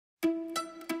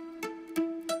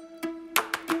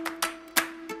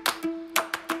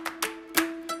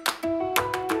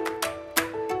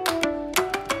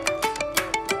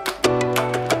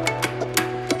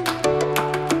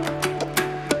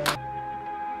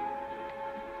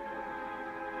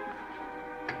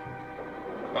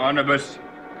Barnabas.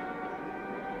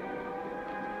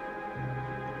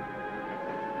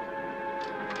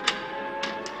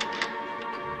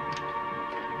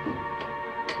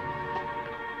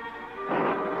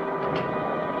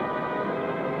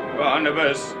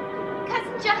 Barnabas.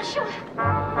 Cousin Joshua,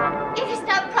 it is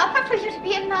not proper for you to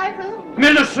be in my room.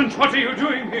 Millicent, what are you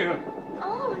doing here?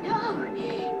 Oh, no.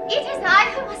 It is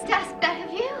I who must ask that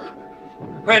of you.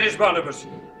 Where is Barnabas?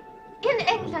 In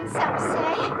England, some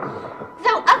say,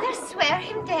 though others swear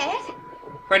him dead.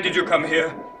 When did you come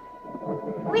here?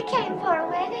 We came for a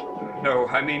wedding. No,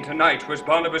 I mean tonight. Was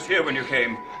Barnabas here when you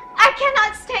came? I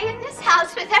cannot stay in this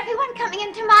house with everyone coming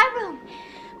into my room.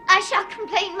 I shall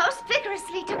complain most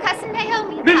vigorously to Cousin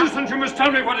Naomi. Millicent, you must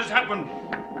tell me what has happened.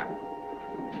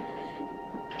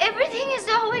 Everything is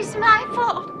always my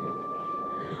fault.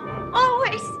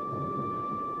 Always.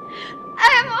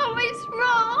 I am always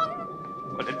wrong.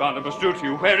 What did Barnabas do to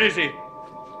you? Where is he?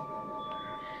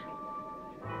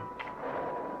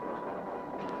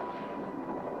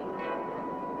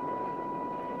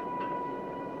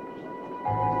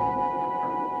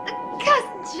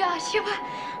 Cousin Joshua,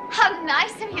 how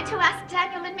nice of you to ask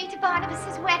Daniel and me to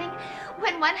Barnabas's wedding.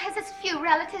 When one has as few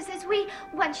relatives as we,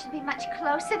 one should be much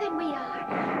closer than we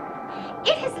are.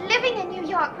 It is living in New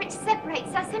York which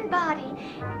separates us in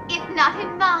body, if not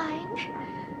in mind.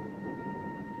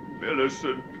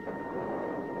 Millicent.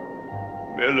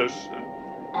 Millicent.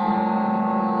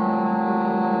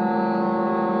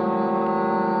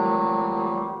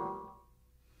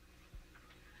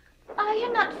 Are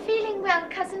you not feeling well,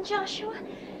 Cousin Joshua?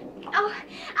 Oh,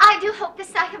 I do hope the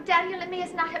sight of Daniel and me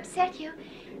has not upset you.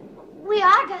 We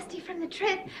are dusty from the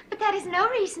trip, but that is no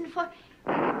reason for...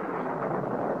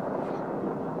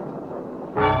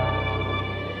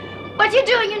 What are you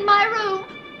doing in my room?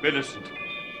 Millicent,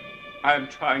 I am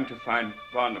trying to find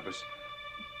Barnabas.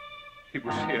 He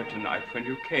was here tonight when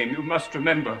you came. You must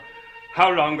remember.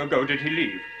 How long ago did he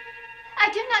leave? I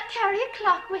do not carry a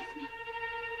clock with me.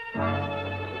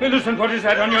 Millicent, what is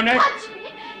that on your neck? Touch me.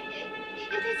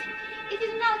 It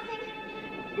is nothing.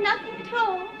 Nothing at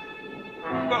all.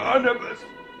 Barnabas.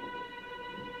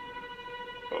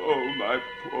 Oh, my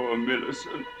poor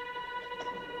Millicent.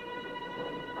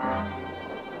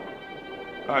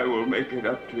 I will make it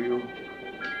up to you.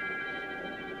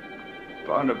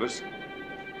 Barnabas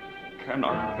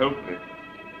cannot help it.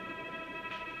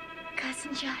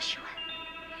 Cousin Joshua,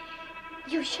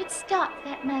 you should stop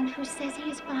that man who says he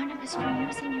is Barnabas from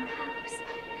using your house.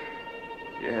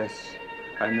 Yes,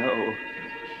 I know.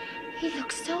 He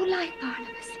looks so like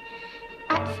Barnabas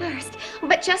at first,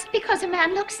 but just because a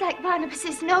man looks like Barnabas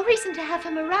is no reason to have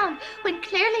him around when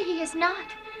clearly he is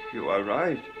not. You are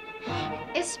right.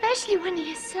 Especially when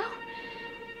he is so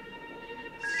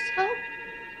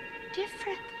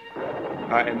different.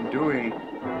 I am doing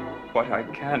what I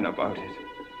can about it.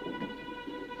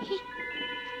 He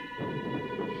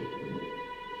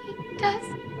does.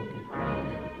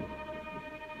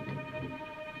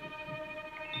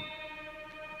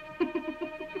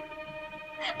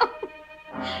 Oh,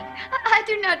 I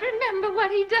do not remember what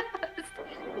he does.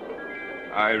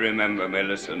 I remember,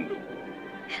 Millicent.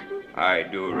 I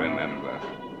do remember.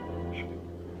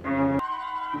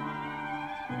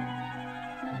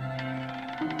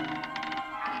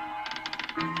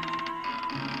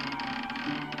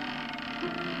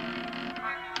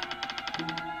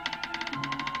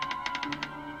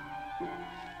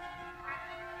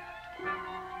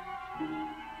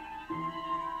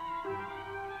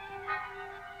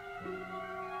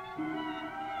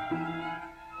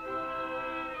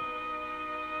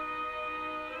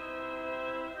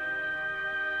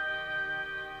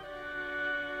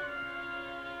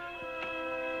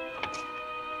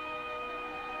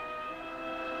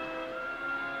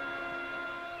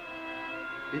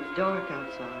 It's dark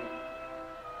outside.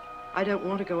 I don't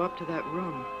want to go up to that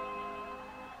room.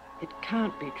 It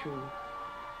can't be true.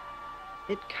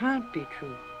 It can't be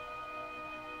true.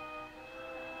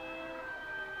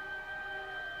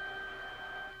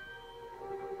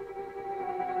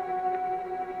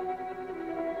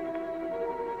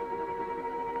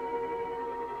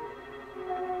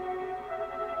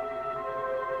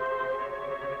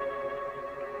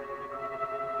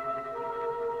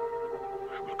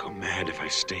 Mad if I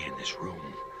stay in this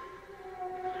room.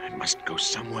 I must go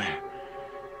somewhere.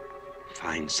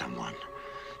 Find someone,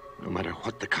 no matter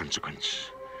what the consequence.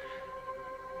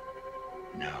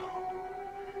 No.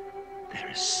 There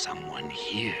is someone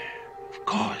here, of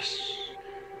course.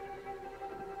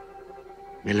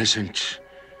 Millicent.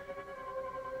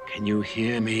 Can you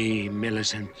hear me,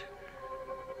 Millicent?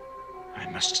 I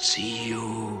must see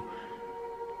you.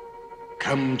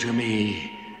 Come to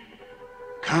me.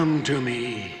 Come to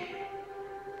me.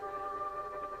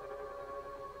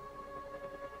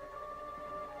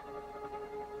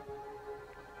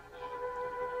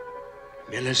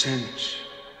 Millicent.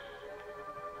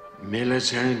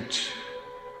 Millicent.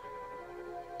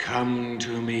 Come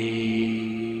to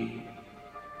me.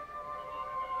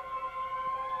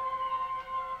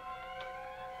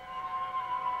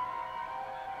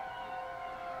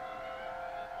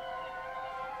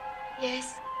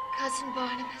 Yes, Cousin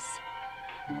Barnabas.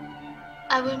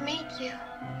 I will meet you.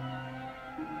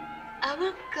 I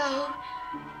will go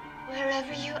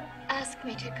wherever you ask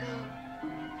me to go.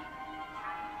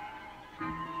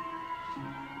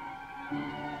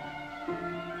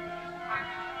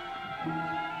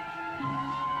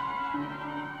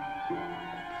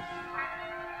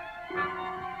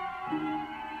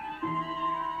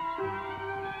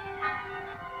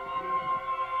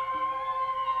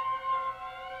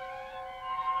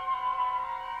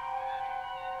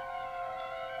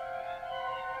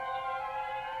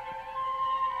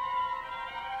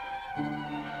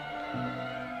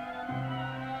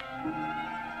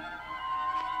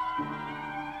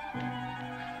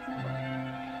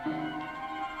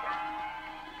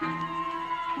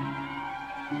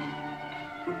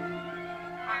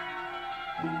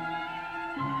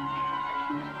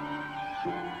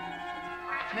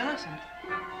 Millicent,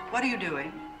 what are you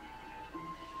doing?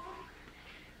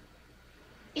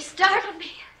 You startled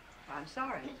me. I'm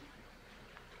sorry.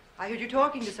 I heard you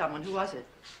talking to someone. Who was it?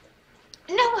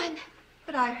 No one.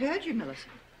 But I heard you,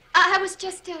 Millicent. I was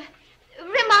just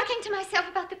remarking to myself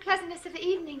about the pleasantness of the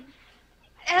evening.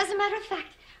 As a matter of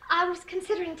fact, I was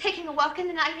considering taking a walk in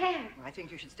the night air. I think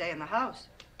you should stay in the house.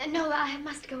 No, I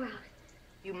must go out.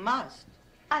 You must.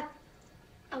 I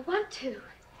want to.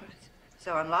 It's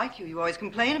so unlike you. You always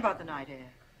complain about the night air.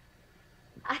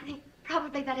 I think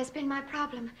probably that has been my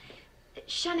problem.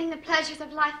 Shunning the pleasures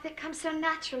of life that come so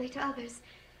naturally to others.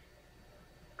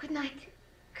 Good night,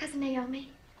 Cousin Naomi.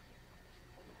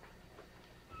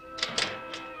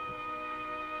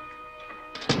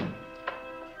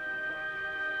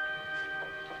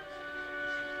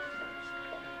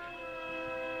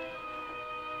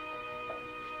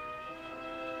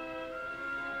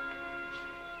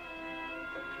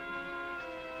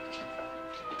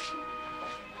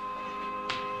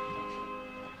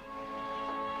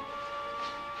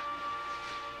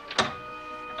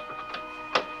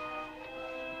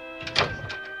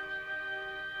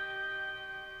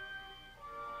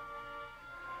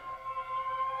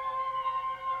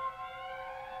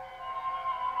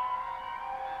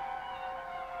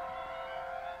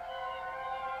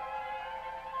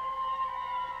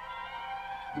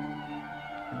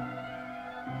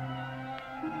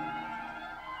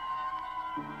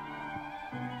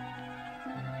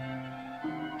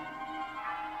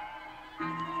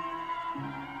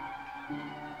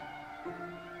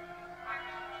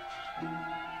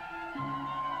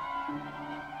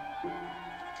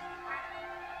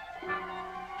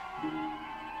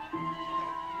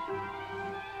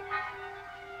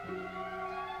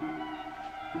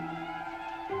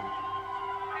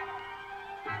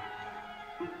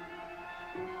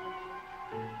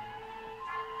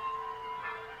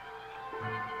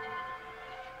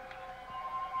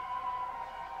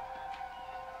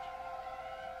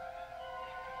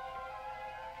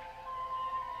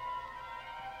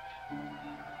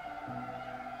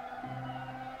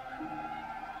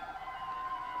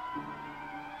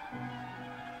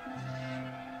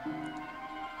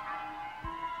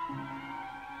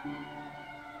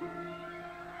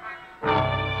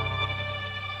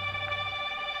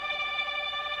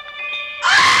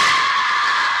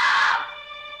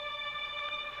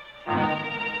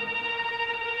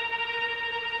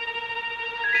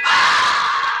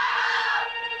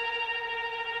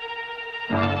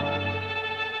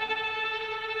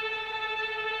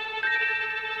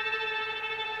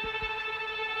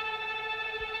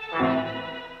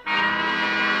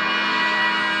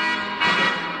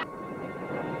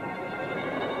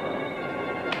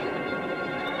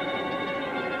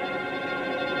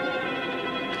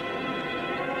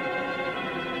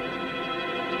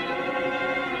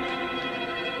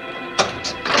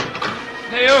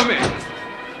 Naomi!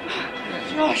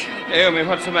 Josh. Naomi,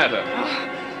 what's the matter?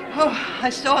 Oh, I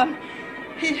saw him.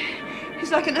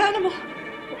 He's like an animal.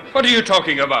 What are you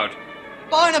talking about?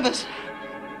 Barnabas.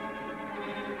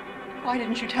 Why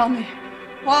didn't you tell me?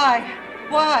 Why?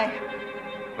 Why?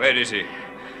 Where is he?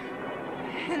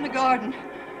 In the garden.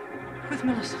 With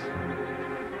Millicent.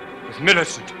 With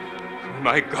Millicent? Oh,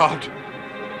 my God.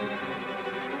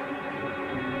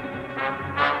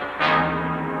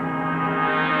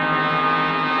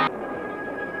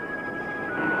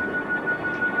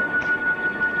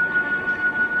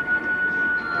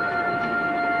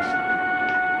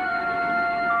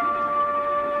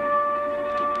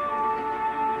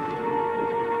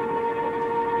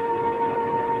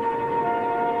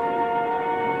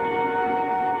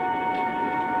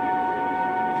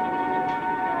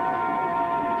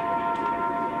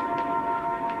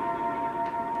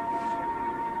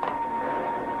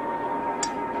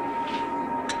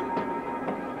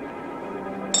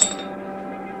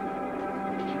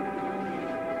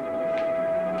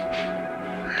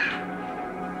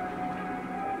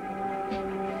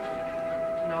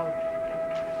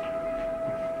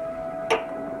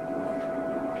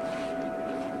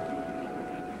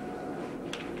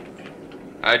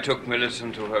 I took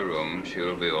Millicent to her room.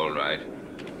 She'll be all right.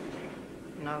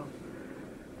 No.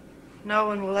 No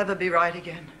one will ever be right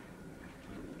again.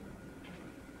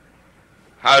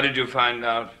 How did you find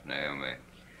out, Naomi?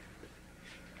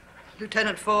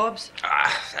 Lieutenant Forbes?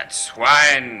 Ah, that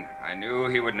swine. I knew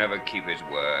he would never keep his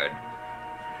word.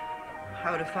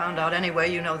 I would have found out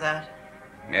anyway, you know that.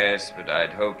 Yes, but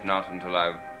I'd hoped not until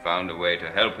I found a way to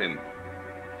help him.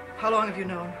 How long have you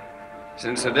known?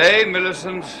 Since the day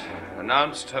Millicent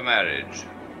announced her marriage.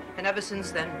 And ever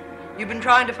since then, you've been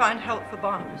trying to find help for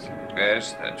Barnabas.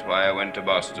 Yes, that's why I went to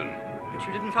Boston. But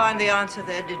you didn't find the answer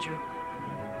there, did you?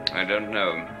 I don't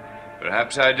know.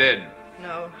 Perhaps I did.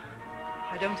 No,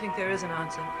 I don't think there is an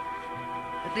answer.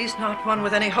 At least not one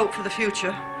with any hope for the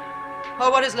future.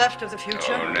 Or what is left of the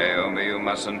future. Oh, Naomi, you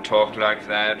mustn't talk like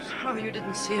that. Oh, you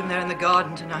didn't see him there in the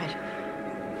garden tonight.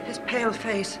 His pale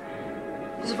face,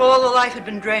 as if all the life had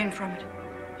been drained from it.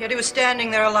 Yet he was standing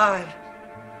there alive,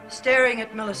 staring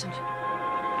at Millicent,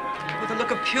 with a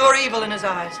look of pure evil in his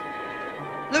eyes.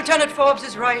 Lieutenant Forbes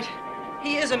is right.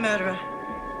 He is a murderer.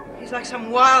 He's like some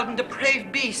wild and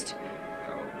depraved beast.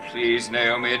 Oh, please,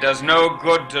 Naomi, it does no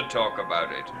good to talk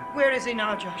about it. Where is he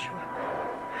now, Joshua?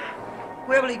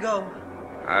 Where will he go?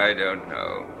 I don't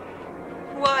know.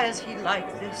 Why is he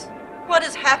like this? What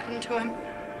has happened to him?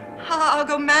 I'll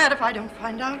go mad if I don't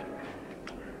find out.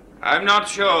 I'm not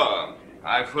sure.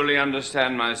 I fully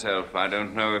understand myself. I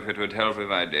don't know if it would help if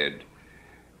I did.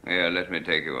 Here, let me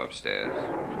take you upstairs.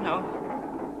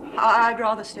 No. I'd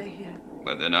rather stay here.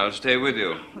 But then I'll stay with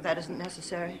you. Well, that isn't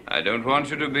necessary. I don't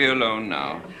want you to be alone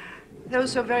now. There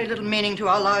was so very little meaning to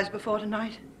our lives before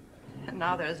tonight. And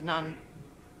now there is none.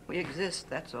 We exist,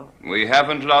 that's all. We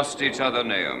haven't lost each other,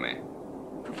 Naomi.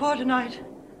 Before tonight,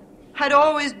 I'd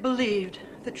always believed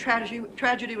that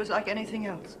tragedy was like anything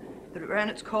else. That it ran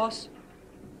its course,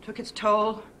 took its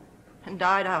toll, and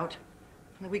died out.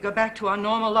 And that we go back to our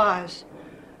normal lives.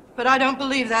 But I don't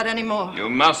believe that anymore. You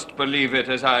must believe it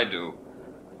as I do.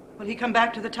 Will he come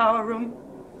back to the tower room?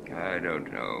 I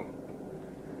don't know.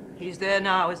 He's there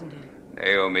now, isn't he?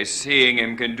 Naomi, seeing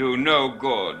him can do no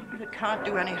good. But it can't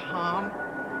do any harm.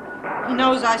 He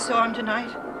knows I saw him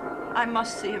tonight. I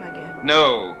must see him again.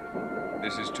 No.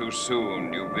 This is too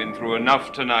soon. You've been through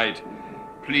enough tonight.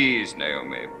 Please,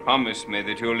 Naomi, promise me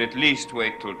that you'll at least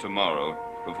wait till tomorrow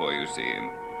before you see him.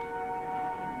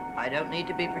 I don't need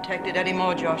to be protected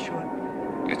anymore,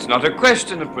 Joshua. It's not a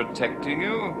question of protecting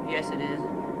you. Yes, it is.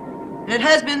 And it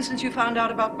has been since you found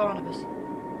out about Barnabas.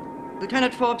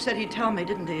 Lieutenant Forbes said he'd tell me,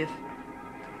 didn't he,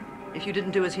 if you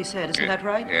didn't do as he said. Isn't that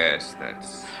right? Yes,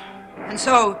 that's... And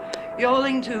so, you're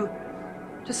willing to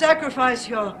sacrifice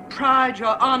your pride,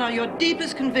 your honor, your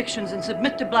deepest convictions and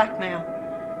submit to blackmail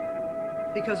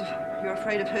because you're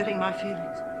afraid of hurting my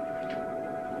feelings.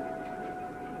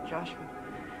 Joshua,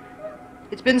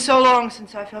 it's been so long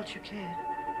since I felt you cared.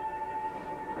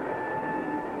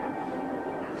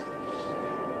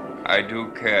 I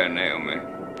do care, Naomi.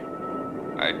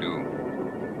 I do.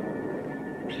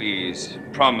 Please,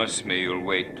 promise me you'll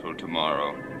wait till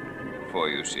tomorrow before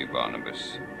you see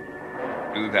Barnabas.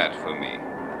 Do that for me.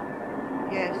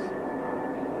 Yes,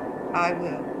 I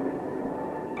will.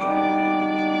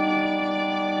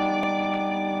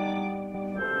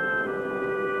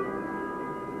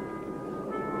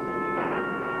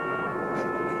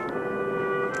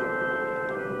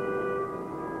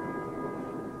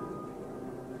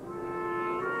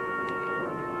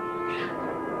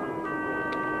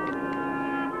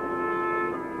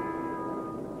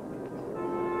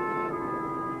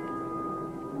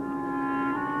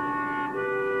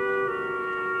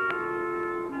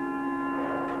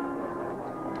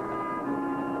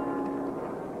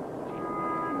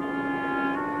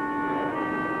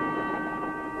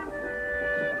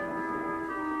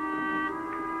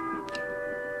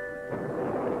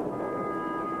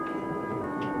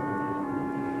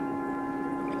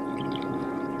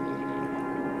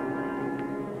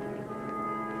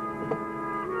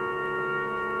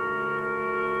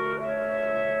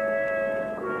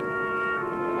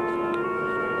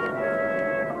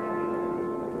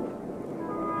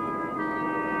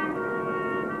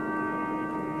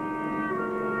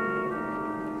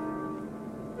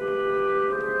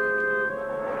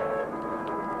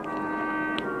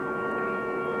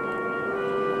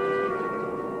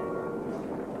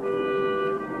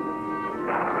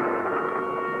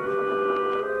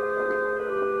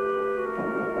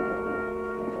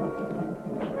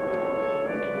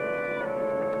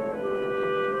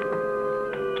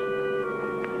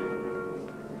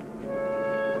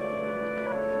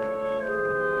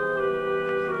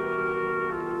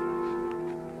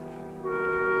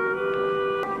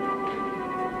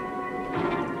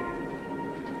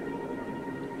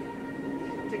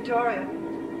 Victoria,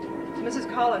 it's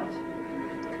Mrs. Collins.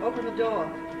 Open the door.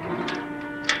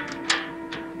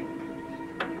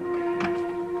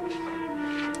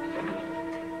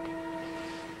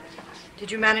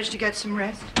 Did you manage to get some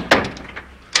rest?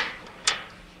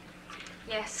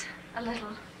 Yes, a little.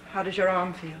 How does your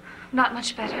arm feel? Not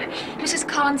much better. Mrs.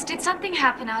 Collins, did something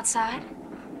happen outside?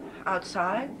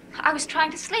 Outside? I was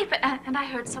trying to sleep, and I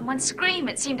heard someone scream.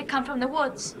 It seemed to come from the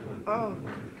woods. Oh,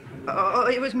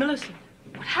 it was Millicent.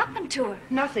 What happened to her?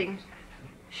 Nothing.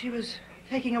 She was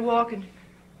taking a walk, and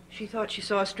she thought she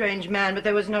saw a strange man, but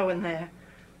there was no one there.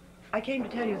 I came to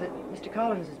tell you that Mr.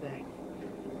 Collins is back.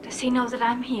 Does he know that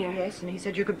I'm here? Yes, and he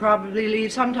said you could probably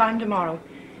leave sometime tomorrow.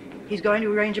 He's going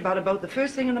to arrange about a boat the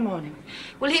first thing in the morning.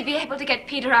 Will he be able to get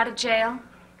Peter out of jail?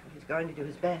 He's going to do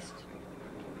his best.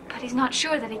 But he's not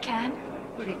sure that he can.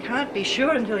 Well, he can't be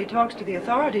sure until he talks to the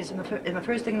authorities in the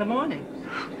first thing in the morning.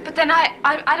 But then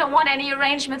I don't want any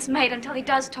arrangements made until he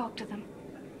does talk to them.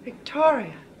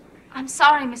 Victoria. I'm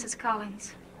sorry, Mrs.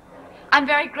 Collins. I'm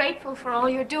very grateful for all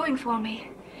you're doing for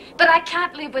me. But I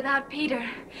can't live without Peter.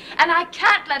 And I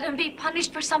can't let him be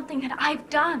punished for something that I've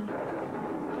done.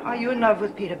 Are you in love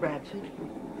with Peter Bradford?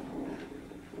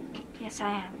 Yes,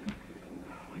 I am.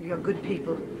 Well, you're good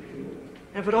people.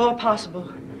 And if at all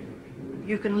possible,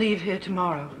 you can leave here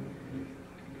tomorrow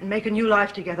and make a new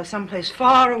life together someplace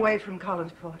far away from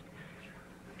Collinsport.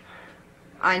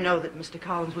 I know that Mr.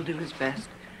 Collins will do his best.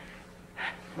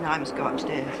 Now I must go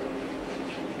upstairs.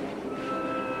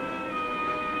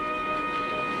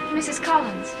 Mrs.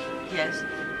 Collins. Yes?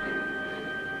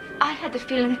 I had the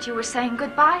feeling that you were saying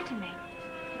goodbye to me.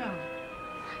 No.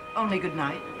 Only good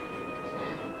night.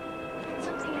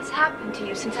 Something has happened to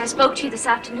you since I spoke to you this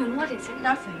afternoon. What is it?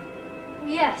 Nothing.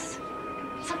 Yes.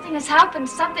 Something has happened.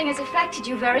 Something has affected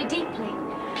you very deeply.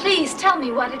 Please tell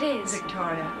me what it is.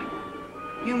 Victoria,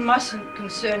 you mustn't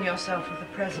concern yourself with the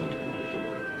present.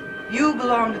 You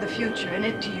belong to the future, and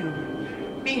it to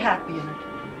you. Be happy in it.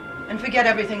 And forget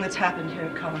everything that's happened here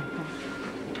at Collinsport.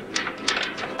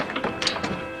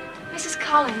 Mrs.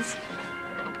 Collins,